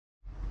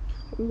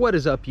What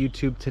is up,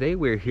 YouTube? Today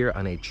we're here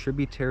on a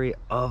tributary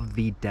of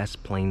the Des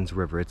Plaines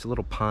River. It's a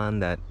little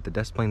pond that the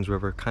Des Plaines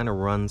River kind of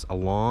runs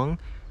along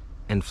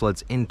and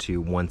floods into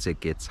once it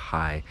gets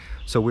high.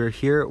 So we're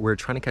here, we're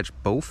trying to catch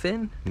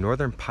bowfin,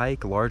 northern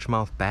pike,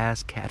 largemouth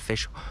bass,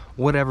 catfish,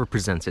 whatever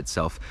presents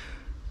itself.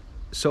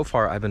 So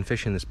far I've been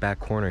fishing this back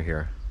corner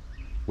here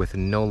with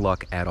no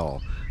luck at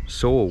all.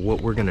 So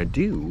what we're gonna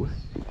do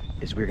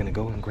is we're gonna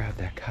go and grab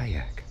that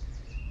kayak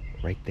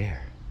right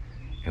there.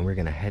 And we're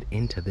gonna head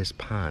into this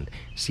pond,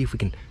 see if we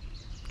can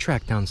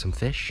track down some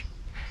fish.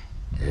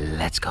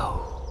 Let's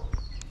go.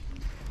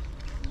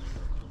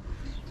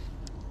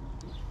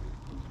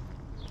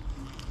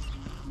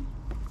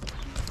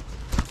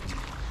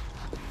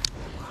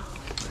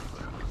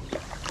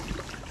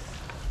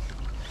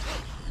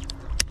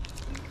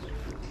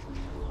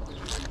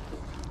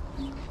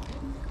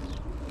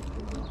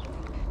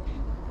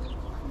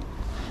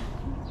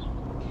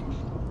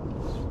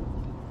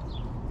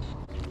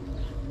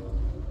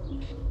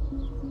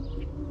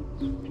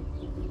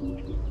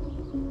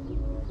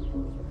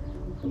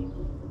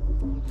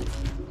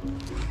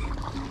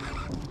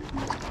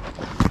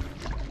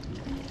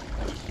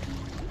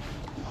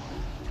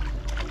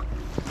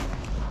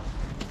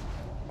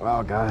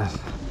 Wow, guys,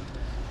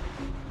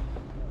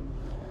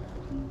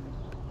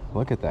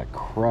 look at that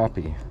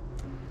crappie.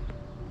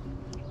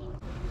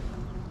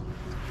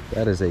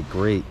 That is a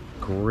great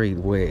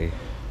way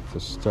to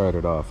start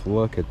it off.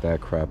 Look at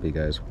that crappie,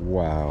 guys.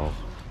 Wow.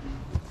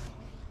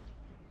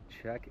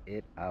 Check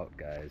it out,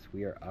 guys.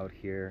 We are out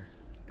here,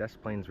 Des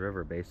Plaines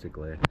River,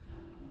 basically.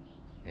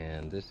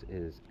 And this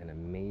is an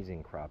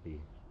amazing crappie.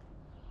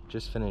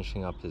 Just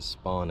finishing up his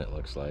spawn, it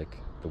looks like.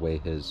 The way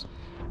his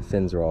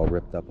fins are all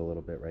ripped up a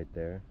little bit right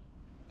there.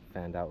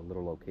 Found out a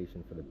little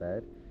location for the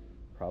bed.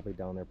 Probably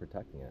down there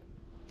protecting it.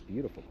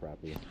 Beautiful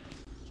crappie.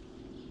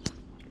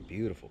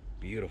 Beautiful,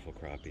 beautiful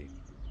crappie.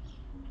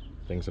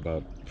 Thing's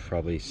about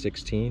probably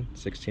 16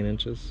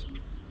 inches.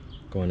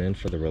 Going in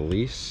for the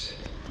release.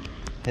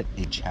 Hit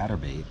a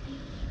chatterbait.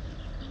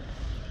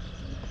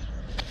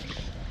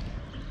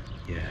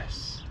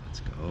 Yes,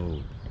 let's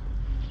go.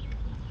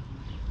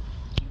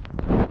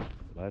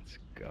 Let's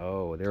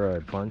go. There are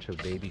a bunch of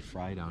baby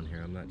fry down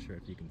here. I'm not sure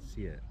if you can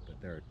see it, but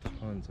there are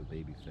tons of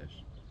baby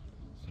fish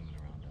swimming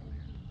around down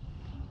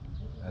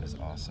here. That is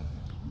awesome.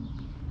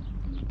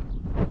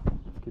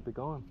 Let's keep it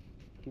going.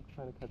 Keep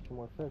trying to catch some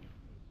more fish.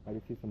 I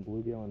can see some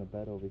bluegill on a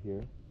bed over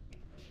here.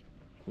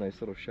 Nice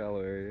little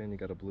shallow area, and you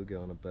got a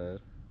bluegill on a bed.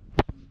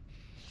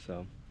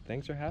 So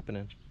things are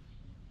happening.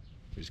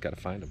 We just got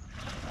to find them.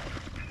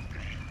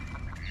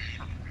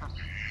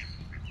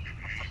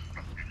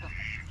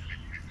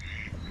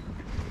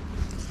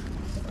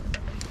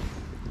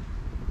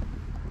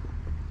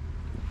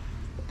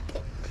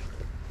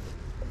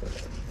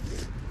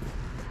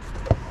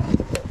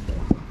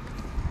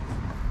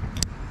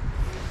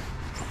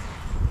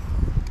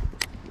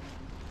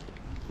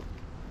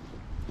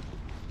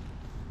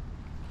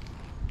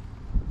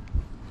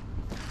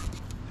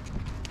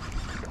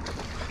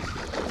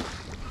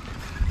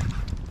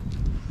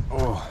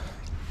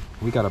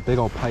 We got a big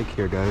old pike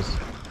here, guys.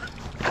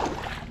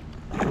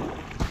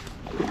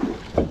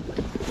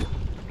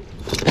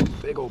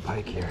 Big old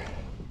pike here.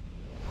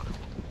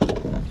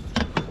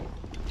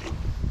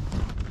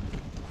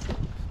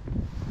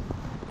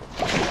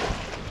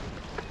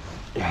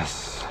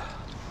 Yes.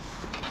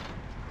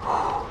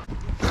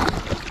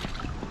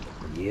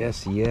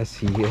 Yes,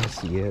 yes,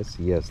 yes, yes,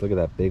 yes. Look at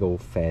that big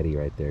old fatty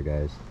right there,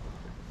 guys.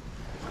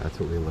 That's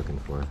what we're looking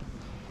for.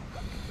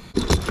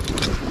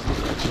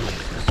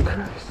 Jesus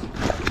Christ.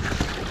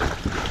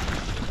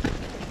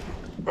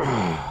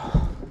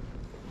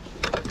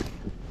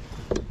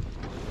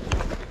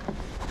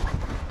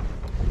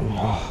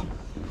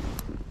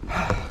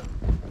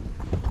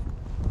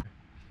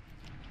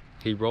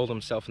 He rolled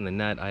himself in the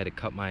net. I had to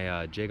cut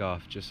my jig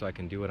off just so I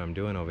can do what I'm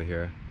doing over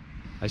here.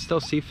 I still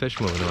see fish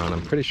moving around.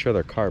 I'm pretty sure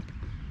they're carp,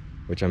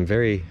 which I'm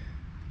very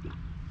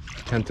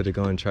tempted to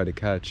go and try to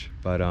catch.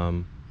 But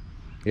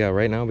yeah,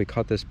 right now we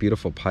caught this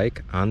beautiful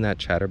pike on that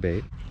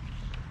chatterbait.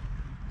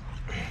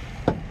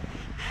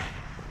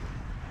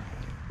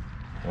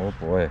 Oh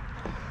boy.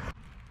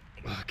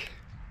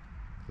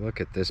 Look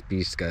at this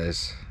beast,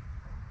 guys.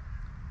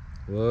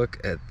 Look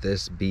at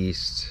this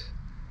beast.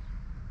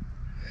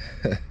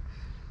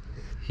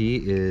 He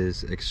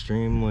is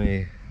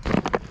extremely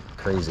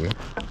crazy.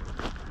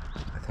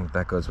 I think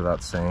that goes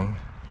without saying.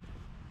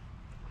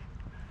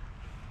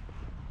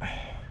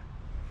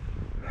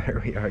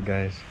 There we are,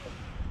 guys.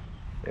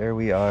 There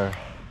we are.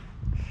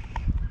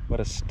 What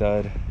a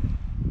stud.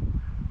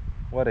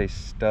 What a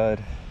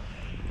stud.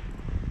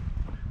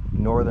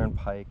 Northern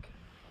pike.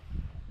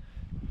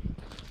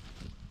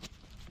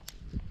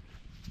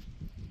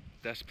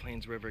 Des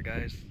Plaines River,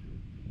 guys.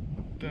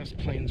 Des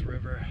Plaines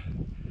River.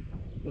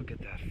 Look at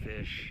that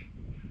fish.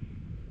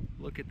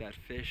 Look at that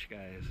fish,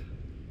 guys.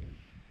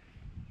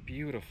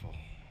 Beautiful.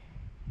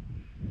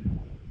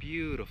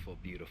 Beautiful,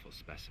 beautiful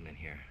specimen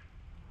here.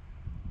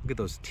 Look at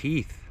those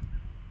teeth.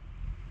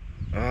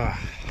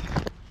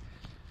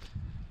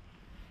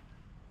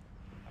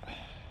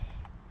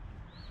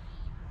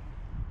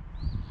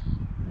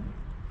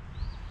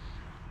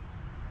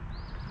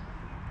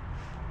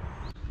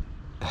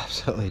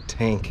 absolutely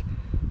tank,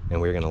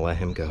 and we're gonna let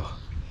him go.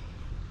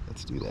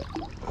 Let's do that.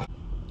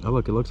 Oh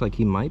look, it looks like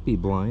he might be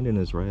blind in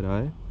his right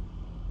eye.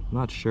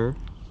 Not sure.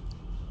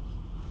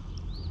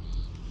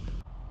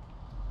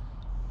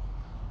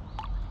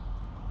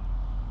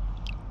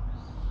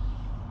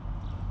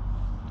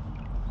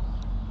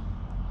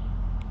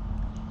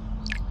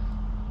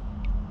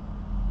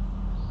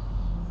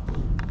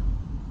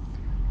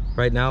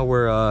 Right now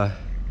we're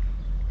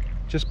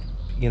just,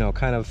 you know,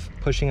 kind of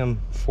pushing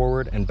him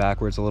forward and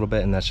backwards a little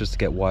bit, and that's just to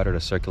get water to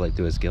circulate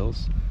through his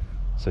gills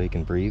so he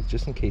can breathe,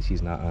 just in case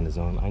he's not on his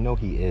own. I know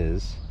he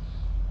is.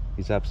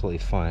 He's absolutely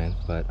fine,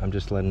 but I'm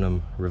just letting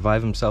him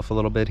revive himself a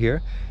little bit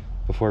here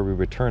before we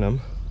return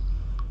him,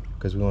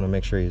 because we want to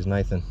make sure he's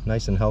nice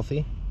and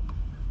healthy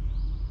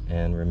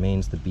and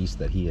remains the beast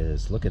that he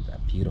is. Look at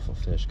that beautiful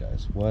fish,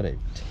 guys. What a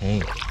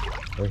tank.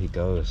 There he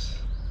goes.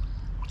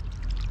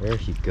 There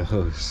he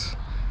goes.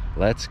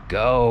 Let's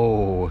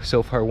go.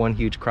 So far, one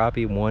huge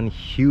crappie, one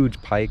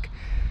huge pike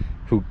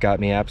who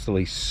got me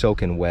absolutely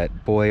soaking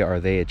wet. Boy,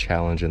 are they a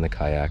challenge in the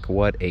kayak.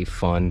 What a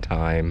fun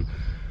time.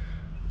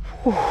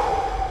 Whew.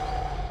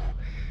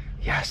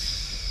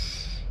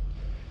 Yes.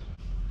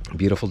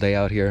 Beautiful day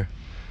out here.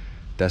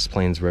 Des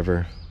Plaines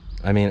River.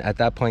 I mean, at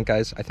that point,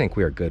 guys, I think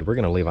we are good. We're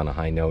going to leave on a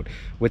high note.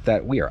 With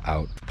that, we are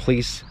out.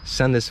 Please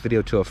send this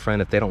video to a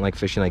friend. If they don't like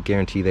fishing, I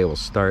guarantee they will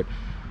start.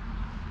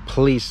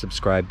 Please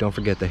subscribe. Don't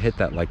forget to hit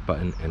that like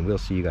button, and we'll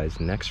see you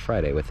guys next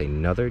Friday with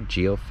another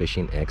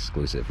geofishing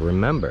exclusive.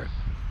 Remember,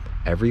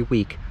 every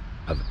week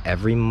of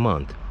every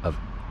month of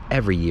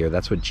every year,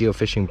 that's what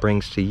geofishing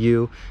brings to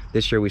you.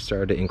 This year we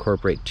started to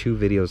incorporate 2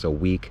 videos a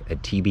week, a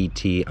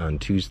TBT on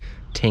Tuesday,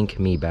 Tank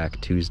Me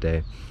Back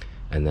Tuesday,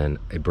 and then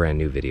a brand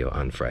new video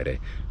on Friday.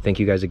 Thank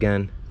you guys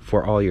again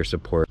for all your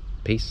support.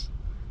 Peace.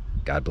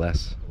 God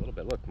bless. A little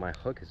bit. Look, my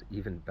hook is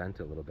even bent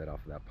a little bit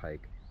off of that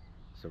pike,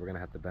 so we're gonna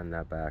have to bend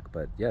that back.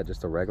 But yeah,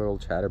 just a regular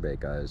old chatterbait,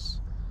 guys.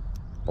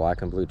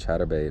 Black and blue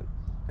chatterbait,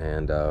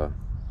 and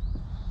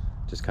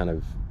just kind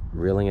of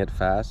reeling it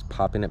fast,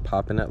 popping it,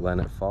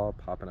 letting it fall,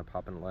 popping it,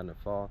 letting it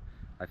fall.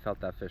 I felt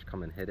that fish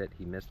come and hit it.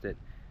 He missed it,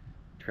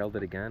 trailed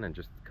it again, and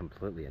just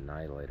completely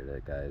annihilated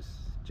it, guys.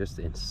 Just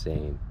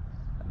insane.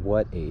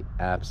 What a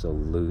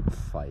absolute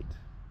fight.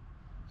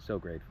 So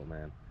grateful,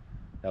 man.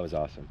 That was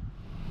awesome.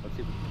 Let's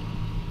see.